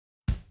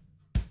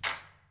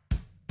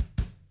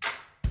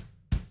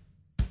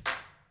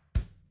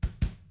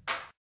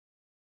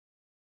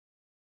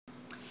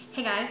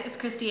Hey guys, it's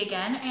Kristi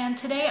again, and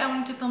today I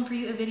wanted to film for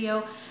you a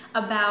video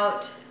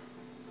about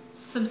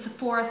some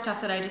Sephora stuff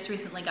that I just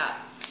recently got.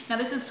 Now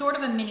this is sort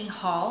of a mini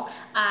haul.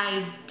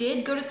 I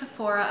did go to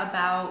Sephora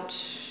about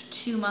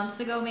 2 months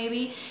ago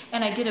maybe,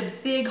 and I did a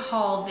big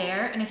haul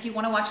there, and if you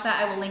want to watch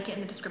that I will link it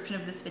in the description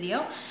of this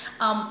video.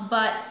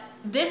 But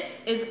this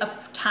is a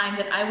time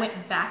that I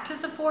went back to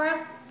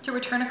Sephora to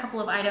return a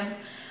couple of items.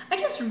 I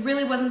just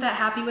really wasn't that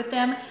happy with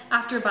them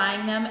after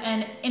buying them,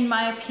 and in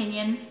my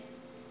opinion,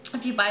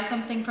 if you buy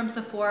something from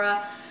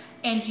Sephora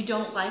and you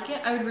don't like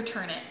it, I would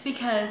return it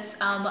because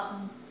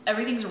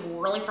everything's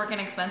really freaking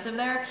expensive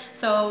there.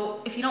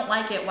 So if you don't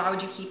like it, why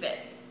would you keep it?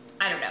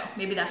 I don't know,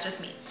 maybe that's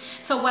just me.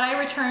 So what I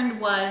returned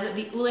was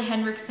the Ole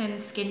Henriksen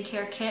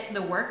skincare kit,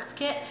 the Works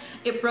kit.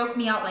 It broke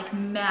me out like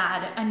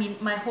mad. I mean,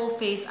 my whole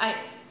face,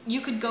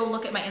 you could go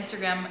look at my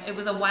Instagram. It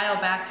was a while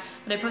back,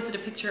 but I posted a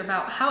picture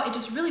about how it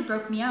just really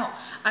broke me out.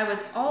 I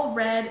was all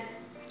red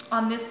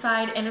on this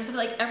side, and it was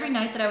like every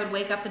night that I would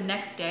wake up the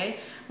next day,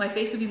 my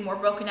face would be more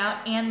broken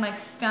out and my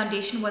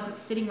foundation wasn't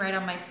sitting right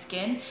on my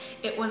skin.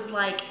 It was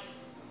like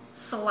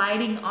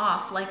sliding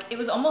off. Like it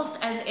was almost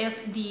as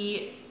if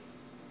the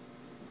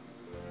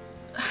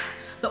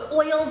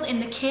oils in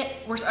the kit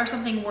or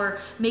something were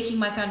making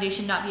my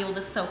foundation not be able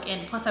to soak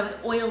in. Plus I was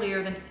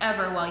oilier than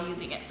ever while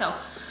using it. So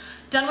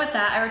done with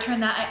that, I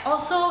returned that. I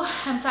also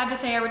am sad to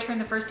say I returned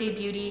the First Aid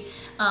Beauty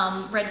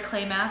red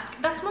clay mask.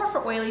 That's more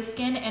for oily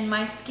skin, and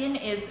my skin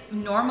is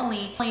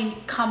normally plain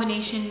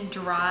combination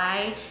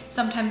dry,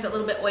 sometimes a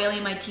little bit oily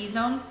in my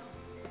T-zone.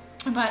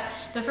 But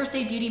the First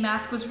Aid Beauty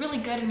mask was really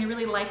good and I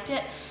really liked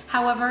it.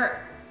 However,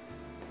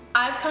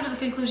 I've come to the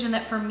conclusion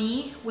that for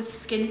me, with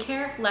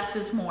skincare, less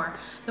is more.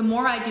 The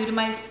more I do to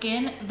my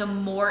skin, the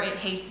more it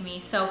hates me.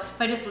 So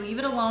if I just leave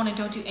it alone and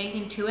don't do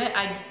anything to it,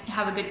 I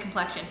have a good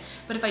complexion.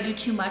 But if I do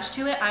too much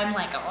to it, I'm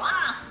like,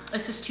 ah,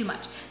 it's just too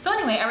much. So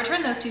anyway, I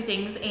returned those two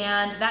things,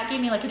 and that gave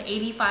me like an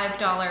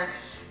 $85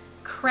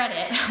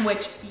 credit,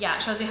 which yeah,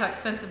 shows you how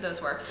expensive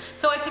those were.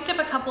 So I picked up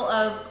a couple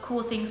of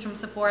cool things from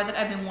Sephora that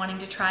I've been wanting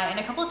to try, and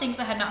a couple of things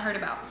I had not heard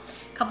about.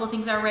 A couple of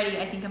things already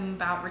I think I'm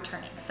about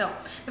returning. So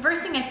the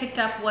first thing I picked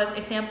up was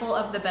a sample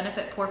of the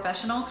Benefit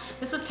Professional.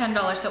 This was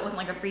 $10, so it wasn't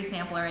like a free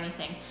sample or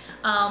anything.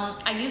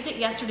 I used it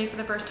yesterday for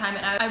the first time,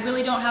 and I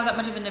really don't have that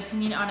much of an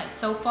opinion on it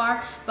so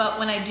far, but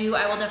when I do,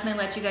 I will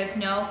definitely let you guys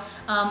know.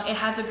 It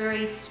has a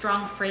very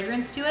strong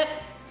fragrance to it.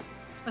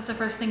 That's the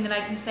first thing that I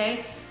can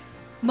say.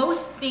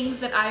 Most things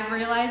that I've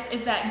realized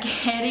is that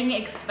getting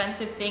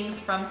expensive things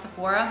from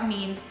Sephora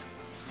means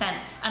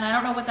scents, and I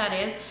don't know what that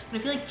is, but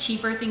I feel like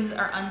cheaper things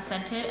are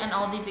unscented and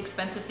all these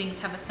expensive things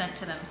have a scent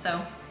to them,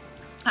 so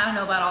I don't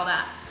know about all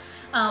that.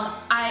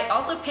 I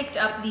also picked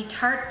up the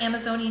Tarte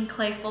Amazonian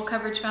Clay Full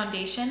Coverage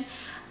Foundation.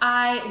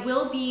 I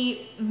will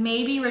be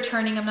maybe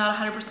returning, I'm not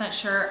 100%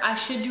 sure. I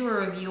should do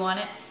a review on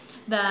it.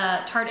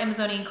 The Tarte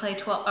Amazonian Clay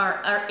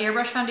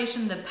Airbrush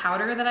Foundation, the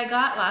powder that I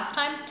got last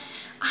time,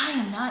 I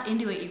am not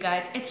into it, you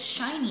guys. It's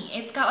shiny.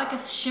 It's got like a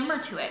shimmer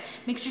to it.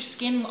 Makes your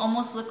skin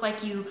almost look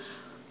like you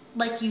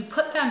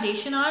put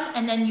foundation on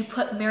and then you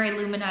put Mary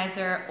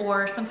Luminizer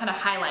or some kind of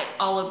highlight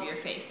all over your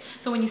face.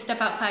 So when you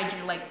step outside,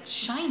 you're like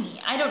shiny.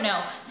 I don't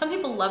know. Some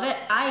people love it.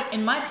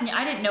 In my opinion,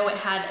 I didn't know it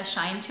had a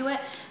shine to it.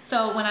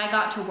 So when I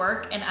got to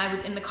work and I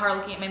was in the car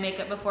looking at my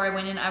makeup before I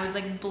went in, I was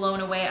like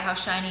blown away at how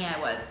shiny I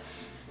was.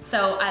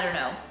 So I don't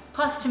know.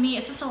 Plus, to me,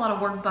 it's just a lot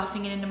of work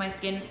buffing it into my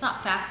skin. It's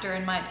not faster,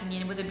 in my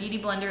opinion. With a beauty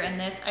blender and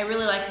this, I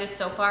really like this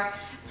so far.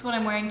 It's what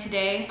I'm wearing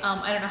today.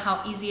 I don't know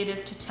how easy it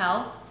is to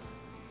tell,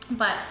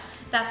 but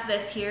that's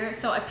this here.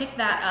 So I picked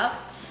that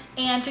up.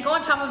 And to go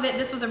on top of it,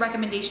 this was a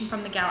recommendation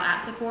from the gal at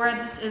Sephora.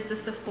 This is the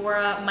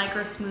Sephora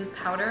Micro Smooth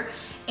Powder.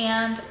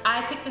 And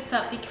I picked this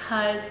up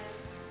because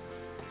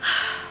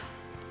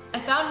I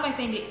found my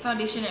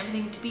foundation and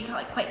everything to be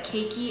like quite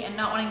cakey and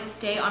not wanting to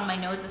stay on my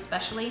nose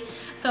especially.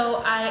 So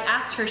I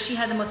asked her, she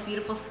had the most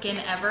beautiful skin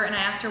ever, and I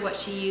asked her what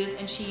she used,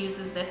 and she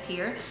uses this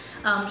here.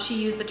 She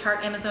used the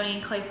Tarte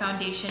Amazonian Clay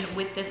Foundation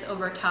with this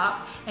over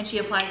top, and she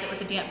applies it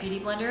with a damp beauty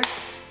blender.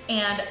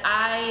 And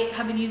I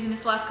have been using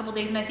this the last couple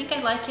days, and I think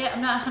I like it.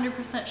 I'm not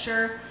 100%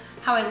 sure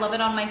how I love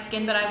it on my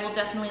skin, but I will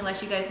definitely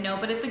let you guys know.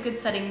 But it's a good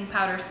setting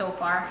powder so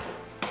far.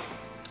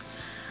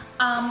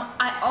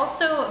 I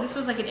also, this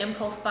was like an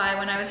impulse buy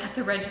when I was at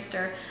the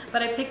register,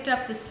 but I picked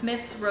up the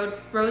Smith's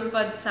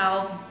Rosebud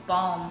Salve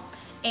Balm.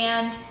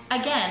 And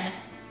again,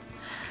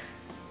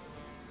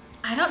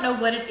 I don't know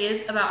what it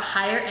is about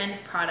higher end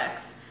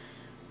products,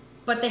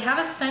 but they have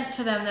a scent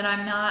to them that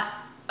I'm not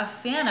a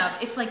fan of.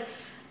 It's like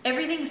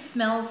everything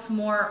smells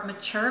more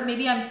mature.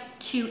 Maybe I'm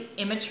too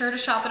immature to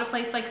shop at a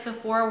place like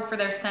Sephora for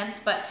their scents,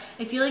 but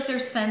I feel like their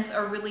scents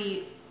are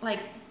really like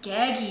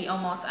gaggy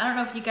almost. I don't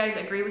know if you guys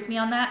agree with me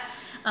on that.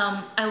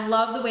 I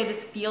love the way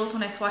this feels.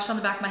 When I swatched on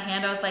the back of my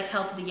hand, I was like,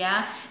 hell to the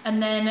yeah.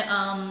 And then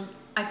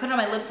I put it on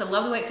my lips. I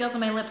love the way it feels on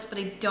my lips, but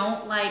I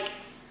don't like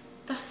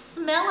the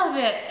smell of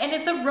it. And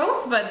it's a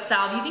rosebud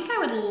salve. You think I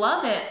would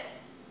love it.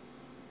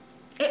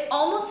 It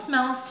almost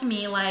smells to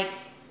me like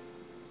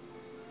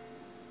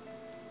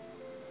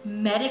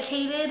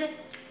medicated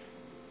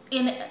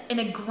in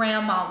a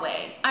grandma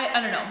way. I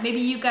don't know, maybe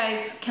you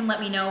guys can let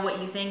me know what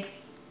you think.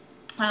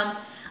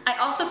 I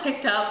also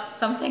picked up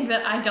something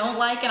that I don't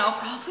like and I'll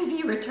probably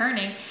be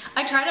returning.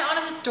 I tried it on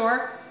in the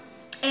store,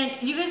 and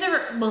you guys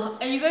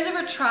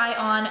ever try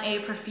on a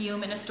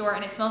perfume in a store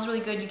and it smells really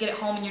good, you get it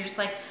home and you're just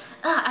like,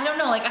 I don't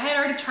know, like I had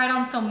already tried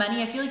on so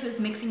many, I feel like it was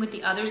mixing with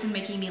the others and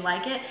making me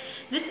like it.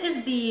 This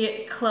is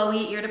the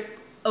Chloe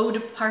Eau de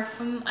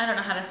Parfum, I don't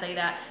know how to say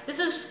that. This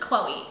is just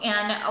Chloe,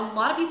 and a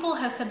lot of people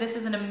have said this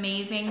is an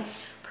amazing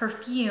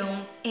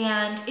perfume,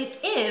 and it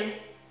is.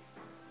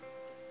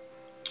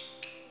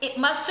 It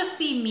must just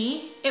be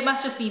me. It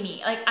must just be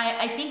me. Like,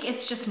 I think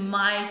it's just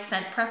my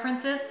scent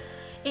preferences.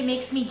 It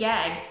makes me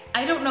gag.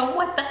 I don't know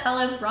what the hell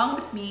is wrong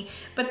with me,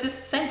 but this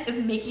scent is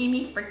making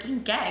me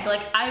freaking gag.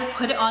 Like, I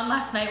put it on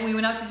last night when we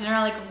went out to dinner,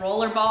 I like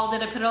rollerballed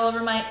it, I put it all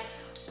over my,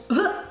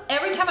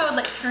 every time I would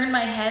like turn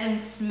my head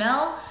and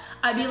smell,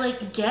 I'd be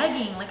like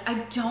gagging. Like, I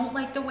don't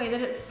like the way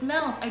that it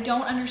smells. I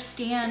don't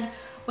understand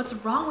what's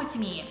wrong with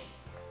me.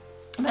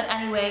 But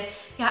anyway,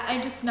 yeah,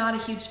 I'm just not a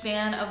huge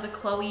fan of the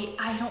Chloe.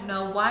 I don't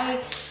know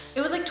why.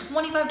 It was like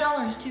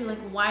 $25 too. Like,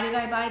 why did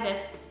I buy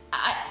this?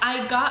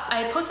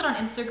 I posted on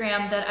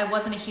Instagram that I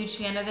wasn't a huge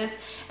fan of this,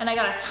 and I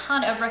got a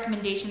ton of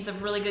recommendations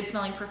of really good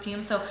smelling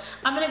perfume. So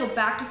I'm gonna go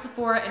back to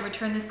Sephora and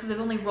return this because I've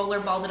only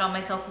rollerballed it on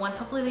myself once.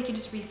 Hopefully they can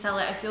just resell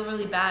it. I feel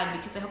really bad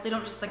because I hope they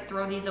don't just like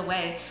throw these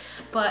away.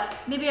 But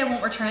maybe I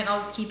won't return it and I'll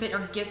just keep it or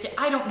gift it.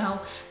 I don't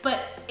know.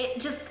 But it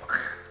just,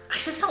 I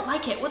just don't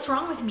like it. What's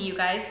wrong with me, you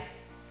guys?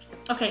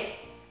 Okay.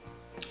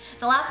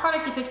 The last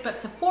product I picked up at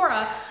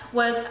Sephora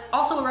was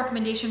also a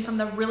recommendation from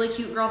the really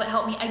cute girl that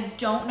helped me. I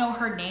don't know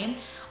her name.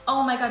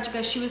 Oh my god, you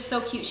guys, she was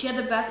so cute. She had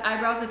the best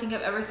eyebrows I think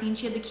I've ever seen.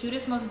 She had the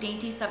cutest, most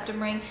dainty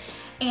septum ring,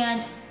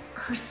 and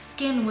her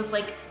skin was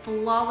like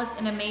flawless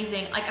and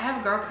amazing. Like, I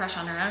have a girl crush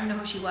on her. I don't know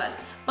who she was,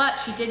 but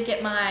she did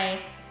get I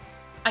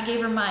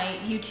gave her my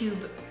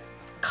YouTube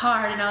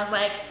card, and I was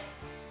like,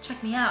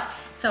 check me out.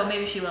 So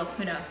maybe she will,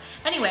 who knows.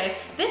 Anyway,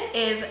 this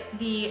is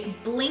the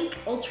Blink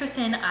Ultra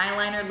Thin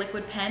Eyeliner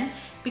Liquid Pen,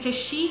 because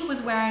she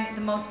was wearing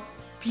the most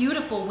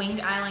beautiful winged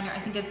eyeliner I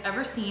think I've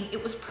ever seen.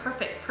 It was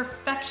perfect,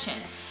 perfection.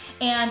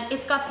 And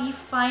it's got the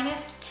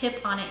finest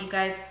tip on it, you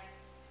guys.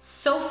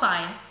 So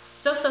fine,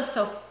 so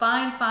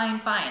fine, fine,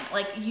 fine.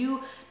 Like,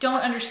 you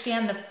don't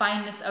understand the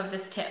fineness of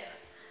this tip.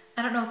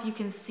 I don't know if you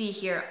can see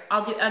here.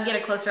 I'll get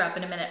a closer up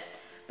in a minute.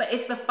 But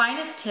it's the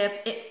finest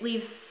tip. It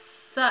leaves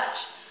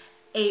such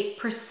a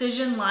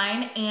precision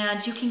line,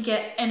 and you can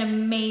get an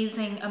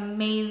amazing,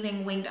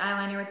 amazing winged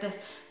eyeliner with this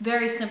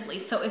very simply.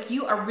 So if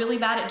you are really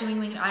bad at doing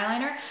winged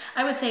eyeliner,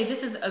 I would say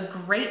this is a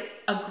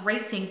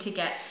great thing to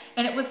get.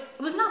 And it was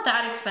not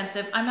that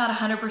expensive. I'm not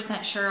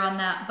 100% sure on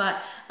that,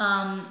 but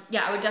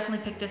yeah, I would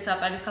definitely pick this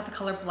up. I just got the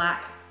color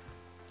black.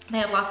 They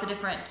have lots of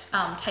different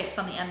types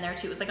on the end there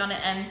too. It was like on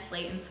an end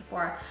slate in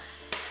Sephora.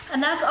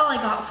 And that's all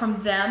I got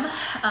from them.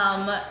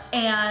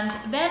 And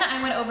then I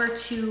went over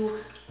to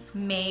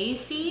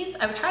Macy's.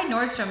 I tried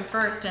Nordstrom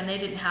first and they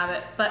didn't have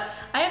it, but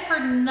I have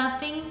heard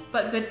nothing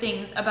but good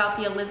things about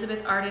the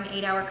Elizabeth Arden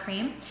 8-Hour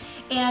Cream.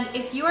 And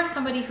if you are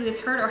somebody who has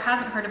heard or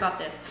hasn't heard about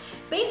this,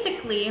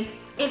 basically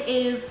it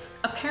is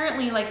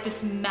apparently like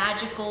this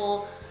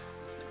magical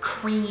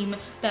cream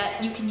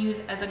that you can use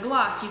as a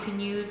gloss, you can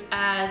use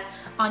as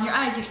on your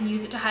eyes, you can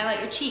use it to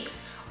highlight your cheeks.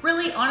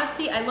 Really,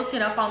 honestly, I looked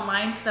it up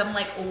online because I'm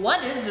like,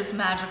 what is this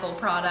magical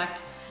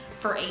product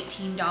for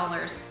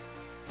 $18?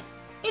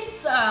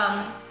 It's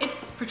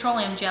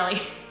petroleum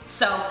jelly.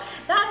 So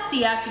that's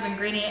the active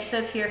ingredient. It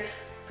says here,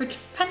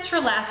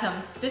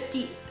 petrolatum,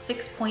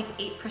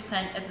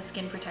 56.8% as a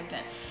skin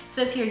protectant. It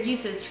says here,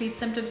 uses, treats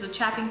symptoms of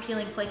chapping,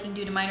 peeling, flaking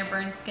due to minor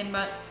burns, skin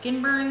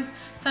burns,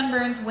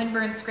 sunburns,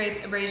 windburns,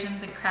 scrapes,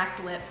 abrasions, and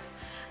cracked lips.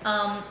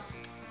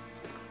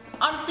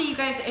 Honestly, you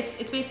guys,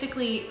 it's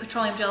basically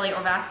petroleum jelly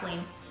or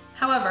Vaseline.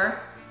 However,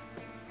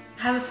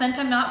 it has a scent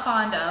I'm not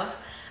fond of.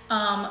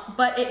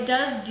 But it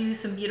does do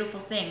some beautiful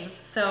things.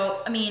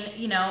 So, I mean,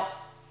 you know,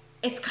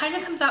 it's kind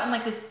of comes out in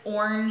like this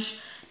orange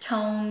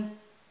tone.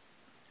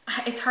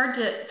 It's hard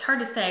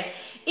to say.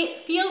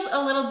 It feels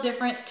a little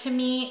different to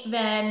me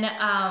than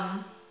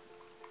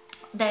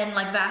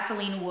like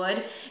Vaseline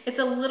would. It's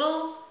a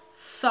little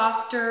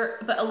softer,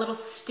 but a little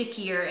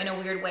stickier in a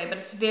weird way, but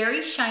it's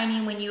very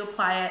shiny when you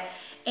apply it.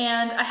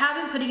 And I have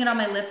been putting it on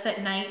my lips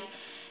at night.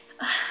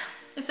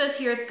 It says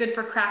here it's good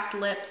for cracked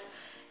lips.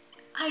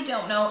 I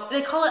don't know.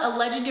 They call it a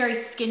legendary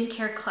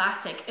skincare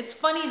classic. It's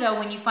funny though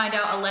when you find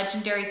out a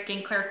legendary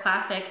skincare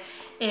classic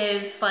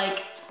is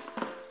like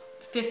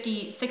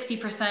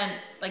 50–60%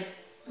 like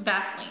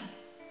Vaseline.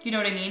 You know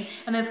what I mean?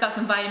 And then it's got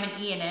some vitamin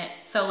E in it.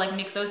 So like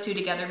mix those two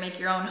together, make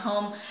your own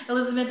home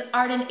Elizabeth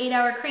Arden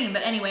 8-Hour Cream.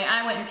 But anyway,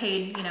 I went and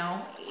paid, you know,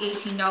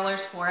 $18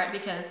 for it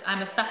because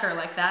I'm a sucker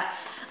like that.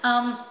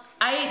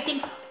 I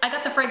think I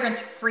got the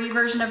fragrance-free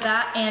version of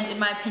that, and in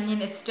my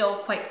opinion, it's still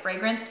quite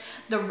fragranced.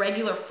 The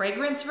regular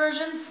fragrance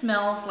version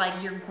smells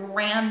like your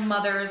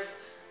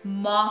grandmother's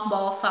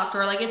mothball sock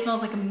drawer. Like, it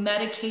smells like a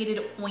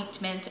medicated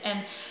ointment,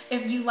 and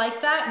if you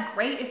like that,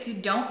 great. If you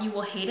don't, you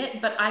will hate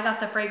it, but I got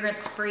the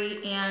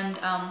fragrance-free, and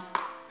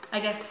I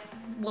guess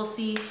we'll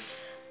see.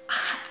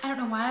 I don't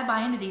know why I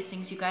buy into these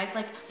things, you guys.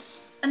 Like,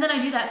 and then I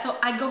do that. So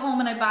I go home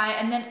and I buy,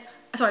 and then,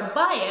 so I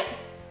buy it,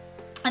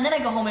 and then I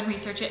go home and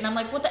research it, and I'm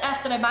like, what the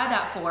F did I buy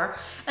that for?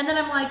 And then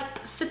I'm like,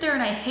 sit there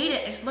and I hate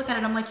it. I just look at it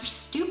and I'm like, you're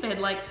stupid.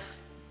 Like,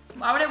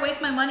 why would I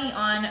waste my money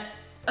on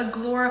a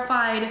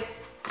glorified,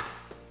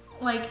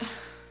 like,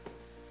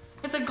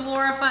 it's a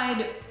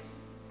glorified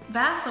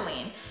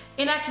Vaseline.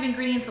 Inactive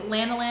ingredients,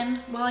 lanolin.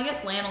 Well, I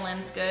guess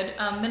lanolin's good.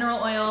 Mineral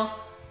oil,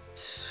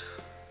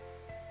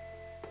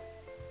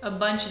 a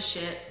bunch of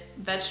shit.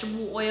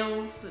 Vegetable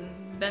oils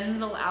and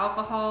benzyl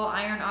alcohol,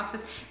 iron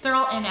oxides. They're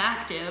all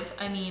inactive.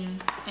 I mean,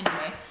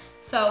 anyway.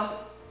 So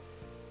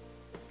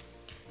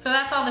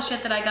that's all the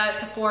shit that I got at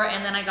Sephora,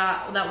 and then I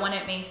got that one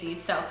at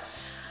Macy's. So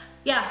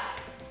yeah,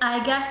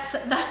 I guess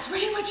that's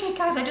pretty much it,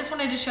 guys. I just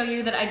wanted to show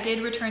you that I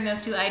did return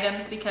those 2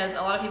 items because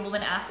a lot of people have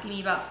been asking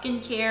me about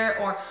skincare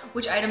or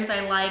which items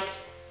I liked.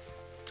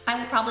 I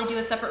will probably do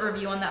a separate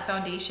review on that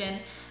foundation,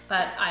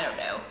 but I don't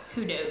know.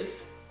 Who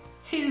knows?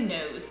 Who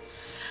knows?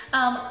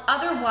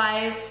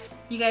 Otherwise,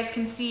 you guys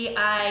can see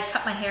I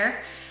cut my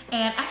hair,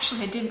 and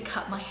actually I didn't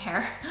cut my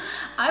hair.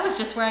 I was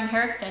just wearing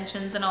hair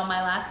extensions in all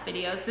my last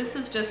videos. This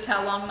is just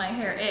how long my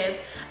hair is.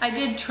 I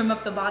did trim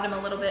up the bottom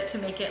a little bit to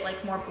make it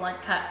like more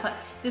blunt cut, but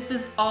this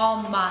is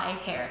all my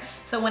hair.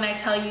 So when I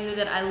tell you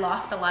that I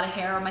lost a lot of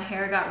hair or my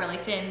hair got really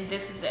thin,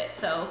 this is it.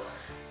 So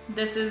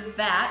this is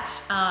that.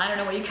 I don't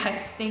know what you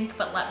guys think,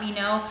 but let me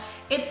know.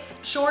 It's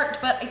short,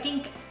 but I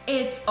think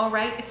it's all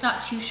right. It's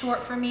not too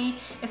short for me.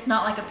 It's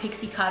not like a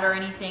pixie cut or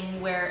anything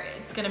where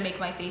it's gonna make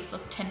my face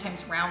look 10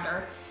 times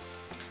rounder.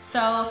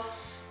 So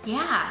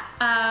yeah,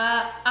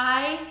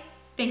 I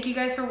thank you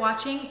guys for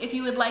watching. If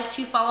you would like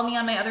to follow me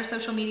on my other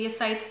social media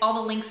sites, all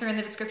the links are in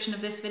the description of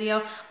this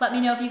video. Let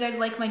me know if you guys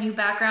like my new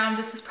background.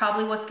 This is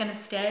probably what's gonna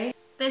stay.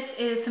 This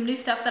is some new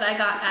stuff that I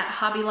got at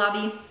Hobby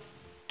Lobby.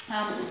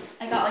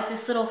 I got like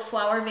this little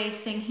flower vase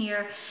thing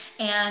here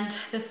and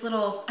this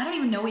little, I don't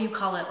even know what you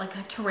call it, like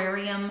a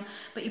terrarium,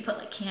 but you put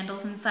like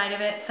candles inside of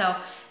it. So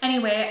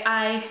anyway,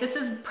 this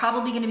is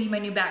probably gonna be my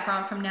new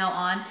background from now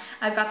on.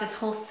 I've got this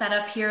whole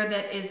setup here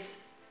that is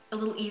a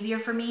little easier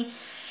for me.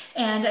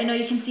 And I know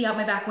you can see out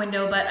my back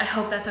window, but I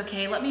hope that's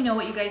okay. Let me know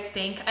what you guys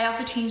think. I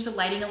also changed the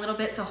lighting a little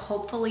bit, so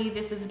hopefully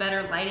this is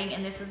better lighting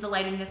and this is the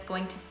lighting that's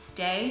going to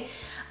stay.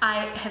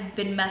 I have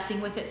been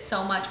messing with it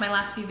so much. My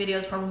last few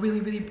videos were really,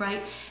 really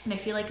bright, and I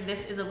feel like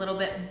this is a little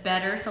bit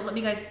better. So let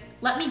me guys,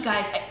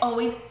 I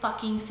always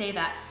fucking say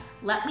that.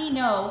 Let me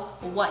know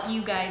what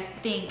you guys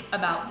think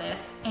about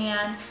this,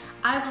 and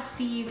I will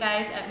see you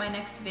guys at my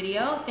next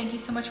video. Thank you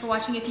so much for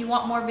watching. If you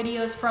want more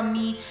videos from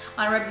me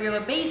on a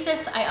regular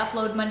basis, I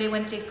upload Monday,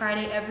 Wednesday,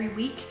 Friday every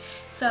week.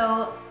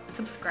 So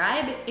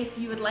subscribe if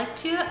you would like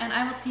to, and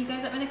I will see you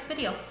guys at my next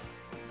video.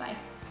 Bye.